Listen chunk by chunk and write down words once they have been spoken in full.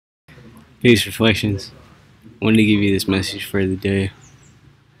Peace Reflections. I wanted to give you this message for the day.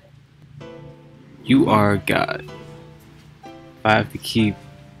 You are God. If I have to keep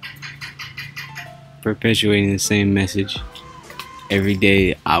perpetuating the same message every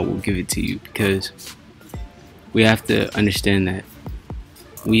day, I will give it to you, because we have to understand that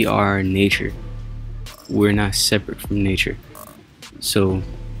we are nature. We're not separate from nature. So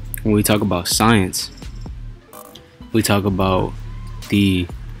when we talk about science, we talk about the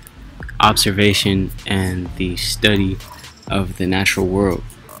observation and the study of the natural world.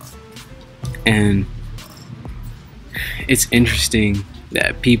 And it's interesting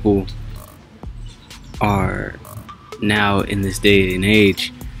that people are now, in this day and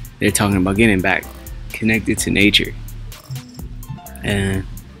age, they're talking about getting back connected to nature. And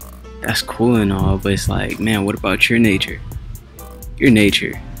that's cool and all, but it's like, man, what about your nature? Your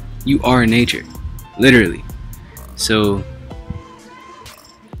nature. You are nature, literally. So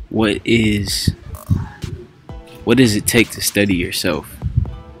what does it take to study yourself?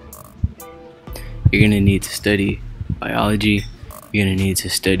 You're gonna need to study biology, you're gonna need to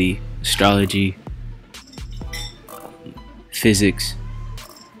study astrology, physics.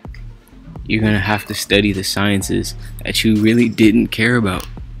 You're gonna have to study the sciences that you really didn't care about.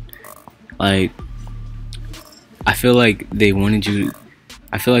 Like, I feel like they wanted you,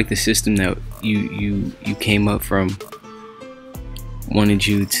 I feel like the system that you came up from wanted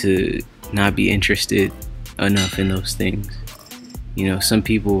you to not be interested enough in those things. You know, some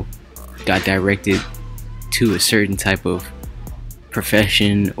people got directed to a certain type of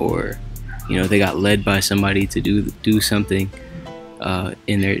profession, or you know, they got led by somebody to do something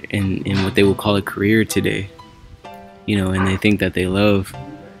in what they would call a career today. You know, and they think that they love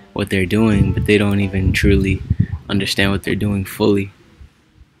what they're doing, but they don't even truly understand what they're doing fully.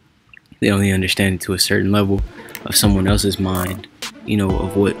 They only understand it to a certain level of someone else's mind, you know,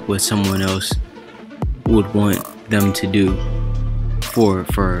 of what someone else would want them to do for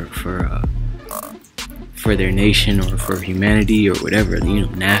their nation or for humanity or whatever. You know,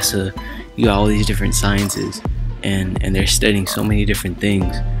 NASA, you got all these different sciences, and they're studying so many different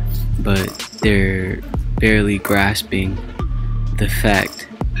things, but they're barely grasping the fact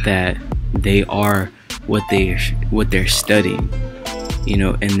that they are what they're studying, you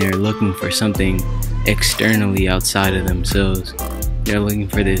know, and they're looking for something externally outside of themselves. They're looking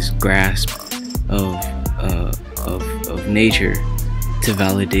for this grasp of nature to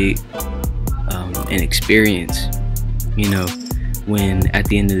validate an experience, you know, when at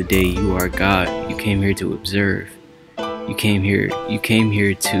the end of the day you are God. You came here to observe. You came here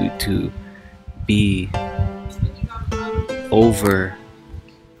to be over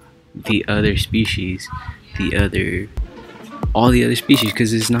the other species, all the other species,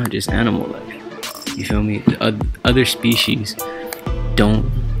 because it's not just animal life. You feel me? The other species they're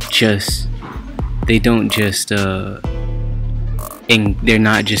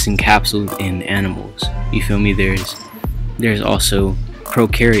not just encapsulated in animals. You feel me? There's also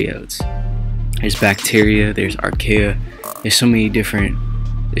prokaryotes. There's bacteria. There's archaea. There's so many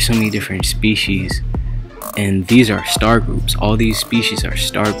different species, and these are star groups. All these species are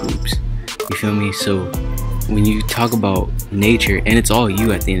star groups. You feel me? So when you talk about nature, and it's all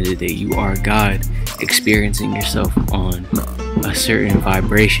you at the end of the day, you are God experiencing yourself on a certain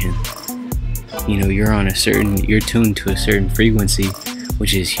vibration. You know, you're tuned to a certain frequency,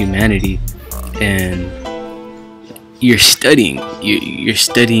 which is humanity, and you're studying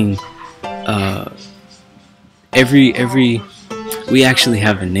every we actually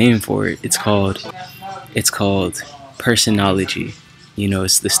have a name for it. It's called personology. You know,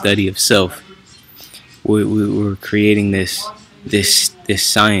 it's the study of self. We're creating this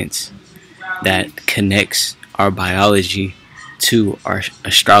science that connects our biology to our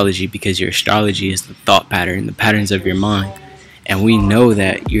astrology, because your astrology is the thought pattern, the patterns of your mind. And we know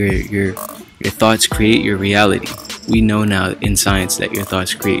that your thoughts create your reality. We know now in science that your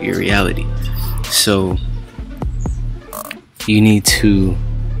thoughts create your reality. So you need to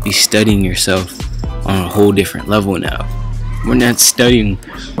be studying yourself on a whole different level now. We're not studying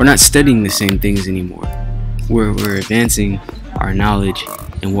the same things anymore. We're advancing our knowledge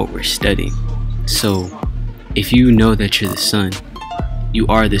in what we're studying. So if you know that you're the sun, you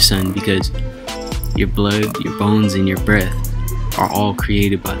are the sun, because your blood, your bones, and your breath are all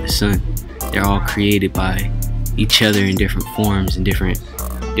created by the sun. They're all created by each other in different forms and different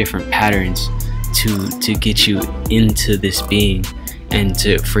patterns to get you into this being, and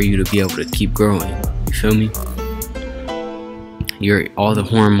for you to be able to keep growing. You feel me? All the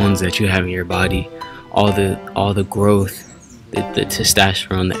hormones that you have in your body, all the growth, the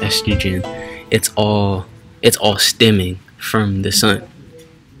testosterone, the estrogen, it's all stemming from the sun.